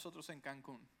grupo de nosotros en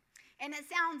Cancún. And it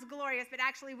sounds glorious, but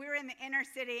actually we were in the inner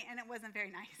city and it wasn't very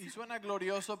nice. Y suena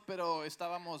glorioso, pero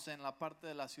estábamos en la parte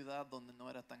de la ciudad donde no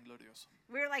era tan glorioso.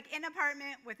 We were like in an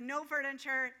apartment with no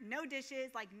furniture, no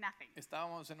dishes, like nothing.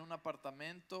 Estábamos en un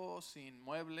apartamento sin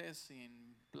muebles,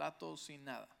 sin platos, sin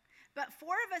nada. But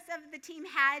 4 of us of the team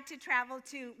had to travel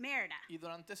to Merida. Y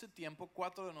durante ese tiempo,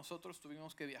 4 de nosotros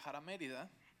tuvimos que viajar a Mérida.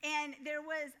 And there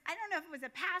was, I don't know if it was a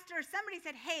pastor or somebody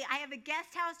said, hey, I have a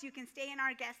guest house. You can stay in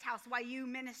our guest house while you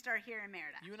minister here in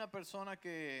Merida. Y una persona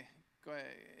que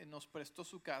nos prestó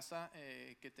su casa,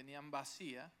 que tenían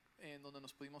vacía, en donde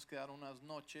nos pudimos quedar unas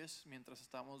noches mientras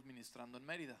estábamos ministrando en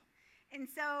Mérida. And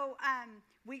so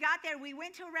we got there, we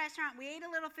went to a restaurant, we ate a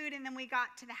little food, and then we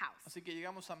got to the house. Así que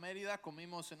llegamos a Mérida,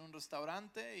 comimos en un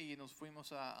restaurante y nos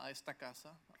fuimos a esta casa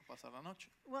a pasar la noche.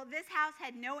 Well, this house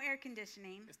had no air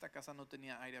conditioning. Esta casa no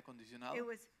tenía aire acondicionado, It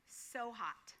was so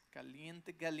hot.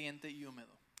 caliente, caliente y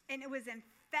húmedo. And it was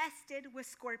infested with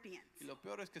scorpions. Y lo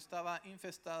peor es que estaba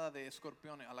infestada de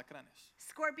escorpiones, alacranes,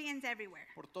 Scorpions everywhere.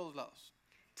 por todos lados.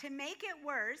 To make it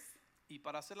worse, Y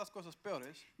para hacer las cosas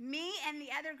peores, me and the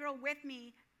other girl with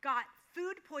me got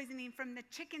food poisoning from the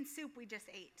chicken soup we just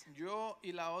ate. yo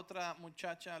y la otra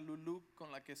muchacha, Lulu,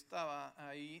 con la que estaba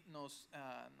ahí, nos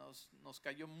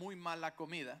cayó muy mal la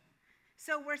comida.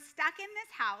 So we're stuck in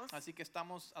this house. Así que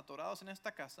estamos atorados en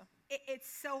esta casa. It's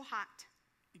so hot.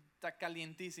 Y está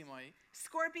calientísimo ahí.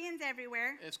 Scorpions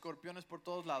everywhere. Escorpiones por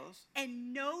todos lados.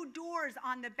 And no doors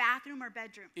on the bathroom or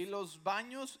bedroom. Y los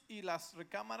baños y las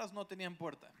recámaras no tenían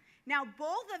puerta. Now,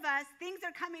 both of us, things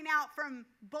are coming out from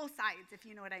both sides, if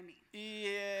you know what I mean. Y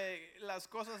las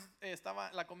cosas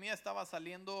la comida estaba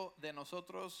saliendo de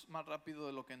nosotros más rápido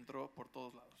de lo que entró por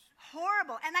todos lados.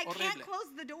 Horrible. And I can't Horrible.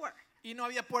 close the door. Y no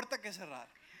había puerta que cerrar.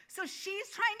 So she's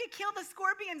trying to kill the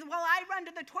scorpions while I run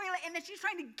to the toilet, and then she's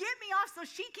trying to get me off so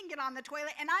she can get on the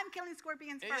toilet, and I'm killing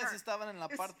scorpions for Ellas her. estaban en la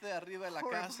It's parte de arriba de la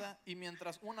horrible. casa y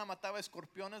mientras una mataba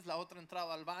escorpiones, la otra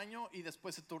entraba al baño y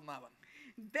después se turnaban.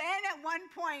 Ben, at one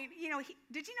point, you know,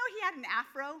 did you know he had an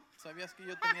afro? ¿Sabías que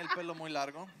yo tenía el pelo muy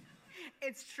largo?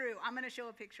 It's true. I'm going to show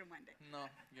a picture one day. No,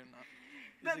 you're not.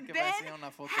 But Dice que va a Ben enseñar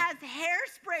una foto. has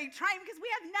hairspray trying because we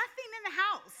have nothing in the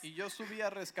house. Y yo subí a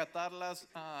rescatarlas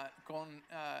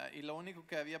y lo único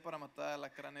que había para matar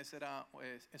alacranes era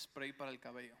spray para el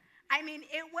cabello. I mean,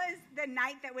 it was the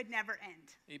night that would never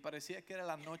end. Y parecía que era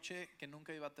la noche que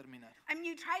nunca iba a terminar. I mean,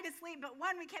 you try to sleep, but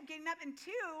 1, we kept getting up, and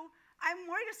 2, I'm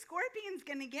worried a scorpion's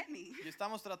going to get me. Y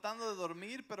estamos tratando de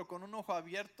dormir, pero con un ojo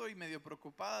abierto y medio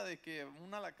preocupada de que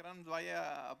un alacrán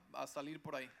vaya a salir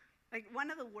por ahí. Like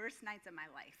one of the worst nights of my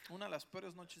life. Una de las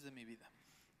peores noches de mi vida.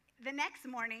 The next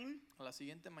morning, A la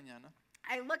siguiente mañana,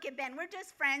 I look at Ben. We're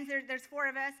just friends. There's 4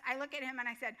 of us. I look at him and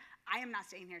I said, I am not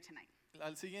staying here tonight.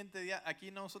 Al siguiente día,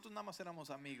 aquí nosotros nada más éramos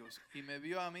amigos. Y me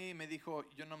vio a mí y me dijo,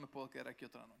 yo no me puedo quedar aquí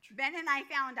otra noche. Ben and I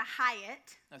found a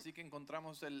Hyatt. Así que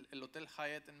encontramos el Hotel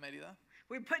Hyatt en Mérida.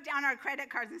 We put down our credit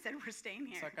cards and said, we're staying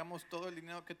here. Sacamos todo el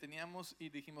dinero que teníamos y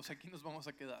dijimos, aquí nos vamos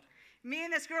a quedar. Me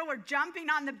and this girl were jumping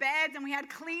on the beds and we had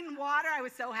clean water. I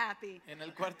was so happy. En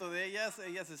el cuarto de ellas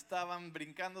estaban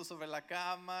brincando sobre la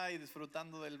cama y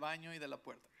disfrutando del baño y de la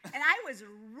puerta. And I was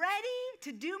ready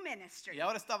to do ministry. Y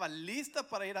ahora estaba lista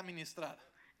para ir a ministrar.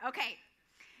 Okay,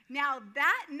 now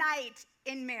that night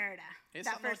in Merida,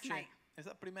 that first night,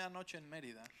 Esa primera noche en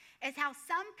Mérida, is how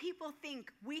some people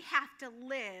think we have to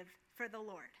live for the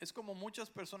Lord. es como muchas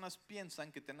personas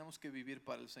piensan que tenemos que vivir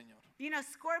para el Señor. You know,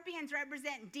 scorpions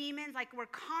represent demons, like we're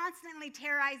constantly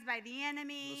terrorized by the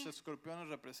enemy. Los escorpiones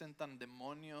representan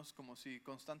demonios, como si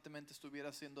constantemente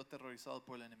estuviera siendo aterrorizado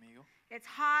por el enemigo. It's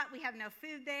hot, we have no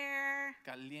food there,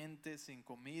 Caliente, sin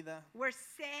comida, we're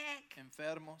sick.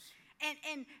 enfermos.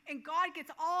 And God gets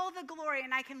all the glory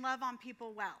and I can love on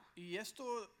people well. Y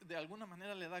esto de alguna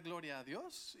manera le da gloria a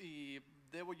Dios y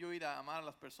debo yo ir a amar a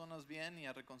las personas bien y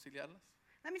a reconciliarlas.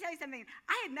 Let me tell you something.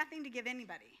 I had nothing to give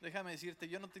anybody. Déjame decirte,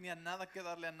 yo no tenía nada que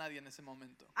darle a nadie en ese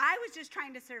momento. I was just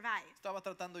trying to survive. Estaba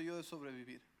tratando yo de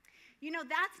sobrevivir. You know,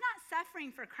 that's not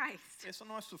suffering for Christ. Eso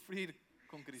no es sufrir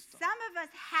con Cristo. Some of us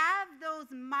have those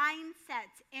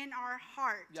mindsets in our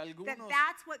heart Y algunos that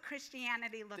that's what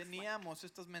Christianity looks like. Teníamos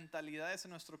estas mentalidades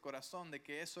en nuestro corazón de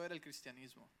que eso era el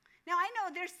cristianismo. Now, I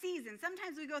know there's seasons.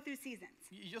 Sometimes we go through seasons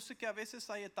Y yo sé que a veces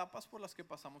hay etapas por las que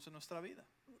pasamos en nuestra vida,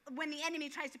 when the enemy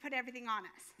tries to put everything on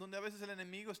us. donde a veces el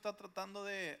enemigo está tratando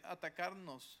de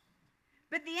atacarnos,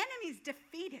 But the enemy's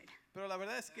defeated. pero la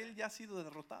verdad es que él ya ha sido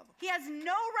derrotado. He has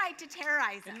no right to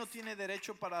terrorize Él no us. tiene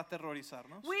derecho para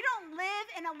aterrorizarnos. We don't live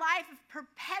in a life of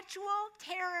perpetual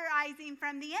terrorizing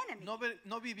from the enemy.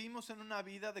 No vivimos en una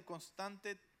vida de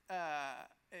constante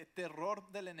terror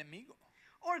del enemigo.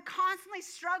 Or constantly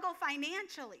struggle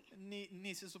financially.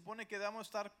 Ni se supone que debamos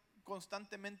estar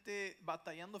constantemente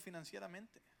batallando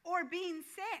financieramente Or being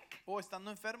sick. o estando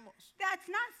enfermos. That's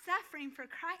not suffering for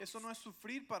Christ. Eso no es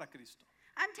sufrir para Cristo.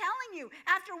 I'm telling you,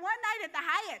 after one night at the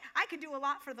Hyatt, I could do a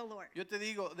lot for the Lord. Yo te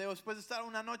digo, después de estar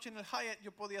una noche en el Hyatt,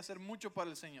 yo podía hacer mucho para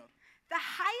el Señor. The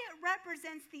Hyatt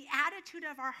represents the attitude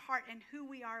of our heart and who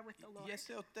we are with the Lord. Y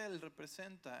ese hotel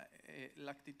representa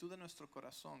la actitud de nuestro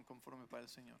corazón conforme para el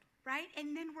Señor. Right?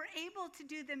 And then we're able to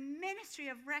do the ministry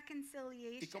of Y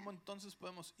reconciliation. cómo entonces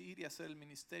podemos ir y hacer el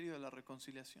ministerio de la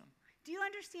reconciliación. Do you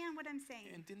understand what I'm saying?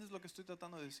 ¿Entiendes lo que estoy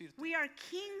tratando de decirte? We are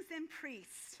kings and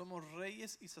priests. Somos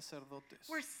reyes y sacerdotes,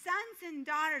 We're sons and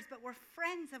daughters, but we're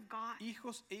friends of God.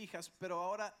 hijos e hijas, pero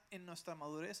ahora en nuestra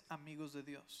madurez amigos de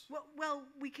Dios. Well,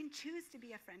 we can choose to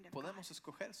be a friend of God. Podemos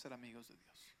escoger ser amigos de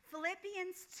Dios.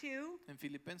 Philippians 2, En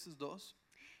Filipenses 2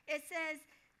 it says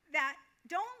that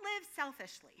don't live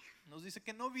selfishly, nos dice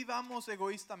que no vivamos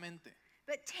egoístamente,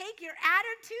 but take your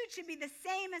attitude should be the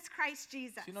same as Christ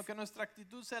Jesus. sino que nuestra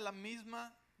actitud sea la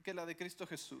misma que la de Cristo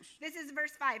Jesús. This is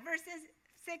verse 5. Verse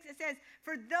 6, it says,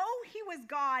 for though he was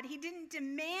God, he didn't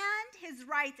demand his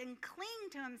rights and cling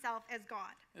to himself as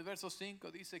God. El verso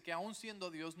 5 dice que aún siendo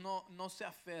Dios no se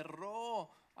aferró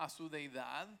a su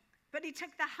deidad, But he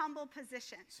took the humble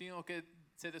position. sino que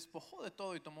se despojó de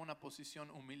todo y tomó una posición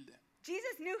humilde.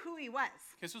 Jesus knew who he was.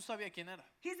 Jesús sabía quién era,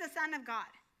 He's the Son of God.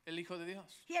 el Hijo de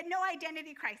Dios. He had no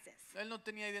identity crisis. Él no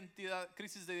tenía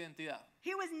crisis de identidad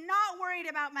He was not worried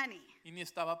about money. y ni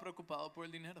estaba preocupado por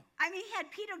el dinero. I mean, he had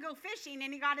Peter go fishing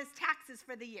and he got his taxes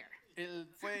for the year. Él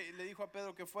le dijo a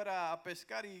Pedro que fuera a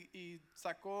pescar y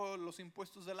sacó los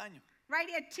impuestos del año. Right?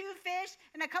 He had 2 fish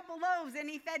and a couple loaves and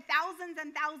he fed thousands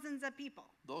and thousands of people.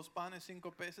 2 panes,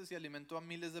 5 peces y alimentó a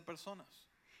miles de personas.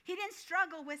 He didn't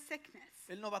struggle with sickness.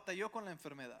 Él no batalló con la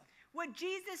enfermedad. What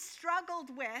Jesus struggled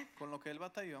with Con lo que él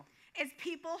batalló is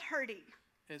people hurting.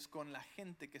 es con la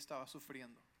gente que estaba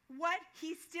sufriendo. What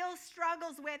he still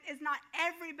struggles with is not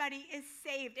everybody is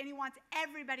saved and he wants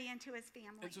everybody into his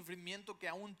family. El sufrimiento que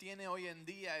aún tiene hoy en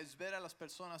día es ver a las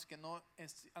personas que no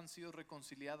han sido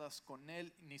reconciliadas con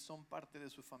él ni son parte de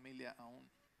su familia aún.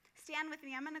 Stand with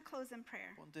me. I'm going to close in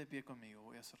prayer. Ponte de pie conmigo,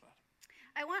 voy a cerrar.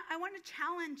 I want to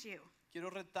challenge you. Quiero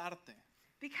retarte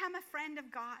Become a friend of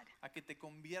God. a que te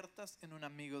conviertas en un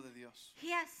amigo de Dios.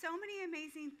 He has so many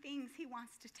amazing things he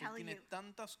wants to Él tell tiene you.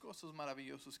 tantas cosas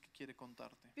maravillosas que quiere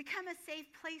contarte. Become a safe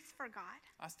place for God.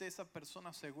 Hazte esa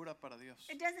persona segura para Dios.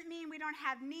 It doesn't mean we don't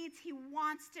have needs. He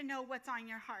wants to know what's on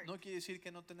your heart. No quiere decir que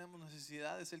no tenemos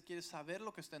necesidades, Él quiere saber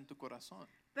lo que está en tu corazón.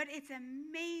 But it's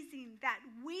amazing that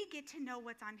we get to know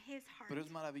what's on his heart. Pero es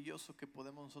maravilloso que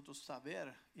podemos nosotros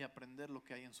saber y aprender lo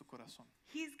que hay en su corazón.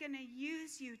 He's going to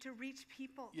use you to reach people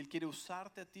people. Y Él quiere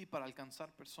usarte a ti para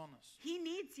alcanzar personas. He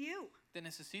needs you. Te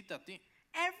necesita a ti.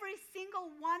 Every single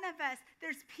one of us,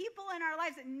 there's people in our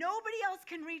lives that nobody else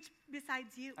can reach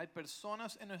besides you. Hay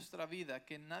personas en nuestra vida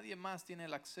que nadie más tiene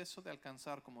el acceso de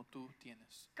alcanzar como tú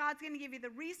tienes. God's going to give you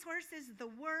the resources, the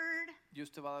word. Dios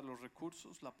te va a dar los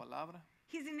recursos, la palabra,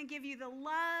 He's going to give you the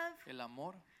love, el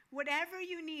amor, whatever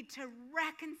you need to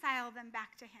reconcile them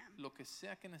back to Him. lo que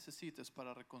sea que necesites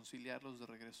para reconciliarlos de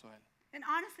regreso a Él. And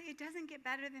honestly, it doesn't get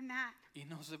better than that. Y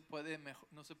no se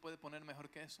puede poner mejor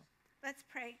que eso. Let's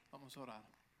pray. Vamos a orar.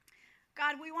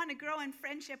 God, we want to grow in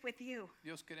friendship with you.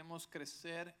 Dios, queremos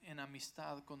crecer en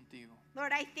amistad contigo.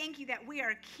 Lord, I thank you that we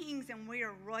are kings and we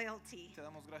are royalty. Te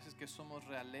damos gracias que somos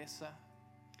realeza,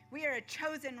 We are a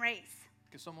chosen race,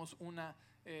 que somos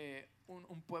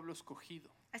un pueblo escogido,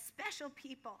 a special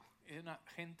people. una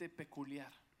gente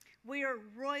peculiar, We are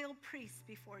royal priests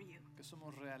before you. que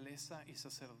somos realeza y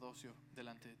sacerdocio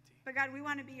delante de ti. But God, we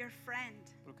want to be your friend,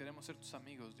 Pero queremos ser tus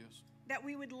amigos, Dios, that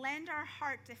we would lend our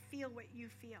heart to feel what you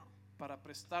feel. para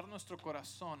prestar nuestro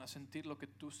corazón a sentir lo que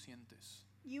tú sientes.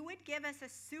 You would give us a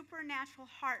supernatural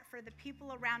heart for the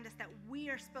people around us that we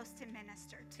are supposed to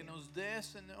minister Que to. nos dé,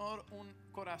 Señor, un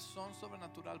corazón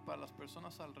sobrenatural para las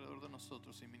personas alrededor de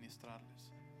nosotros y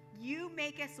ministrarles. You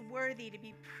make us worthy to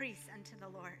be priests unto the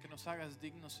Lord. Que nos hagas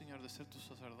dignos, Señor, de ser tus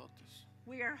sacerdotes.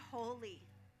 We are holy,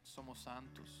 Somos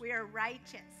santos, we are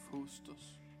righteous,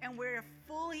 justos and we're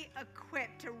fully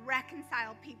equipped to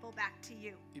reconcile people back to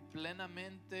you. y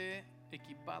plenamente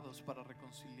equipados para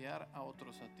reconciliar a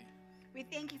otros a ti. We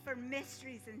thank you for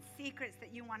mysteries and secrets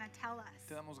that you want to tell us,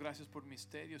 Te damos gracias por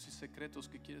misterios y secretos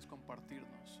que quieres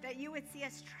compartirnos. that you would see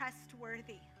us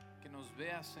trustworthy. Que nos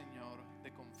veas, Señor,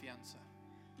 de confianza.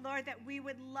 Lord, that we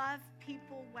would love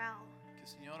people well. Que,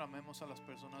 Señor, amemos a las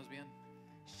personas bien.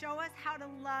 Show us how to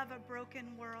love a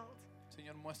broken world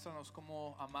Señor, muéstranos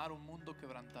cómo amar un mundo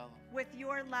quebrantado with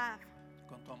your love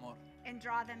con tu amor and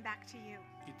draw them back to you.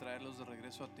 y traerlos de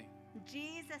regreso a ti. In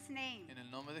Jesus' name, En el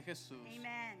nombre de Jesús.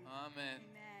 amen. Amén.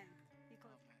 Amen.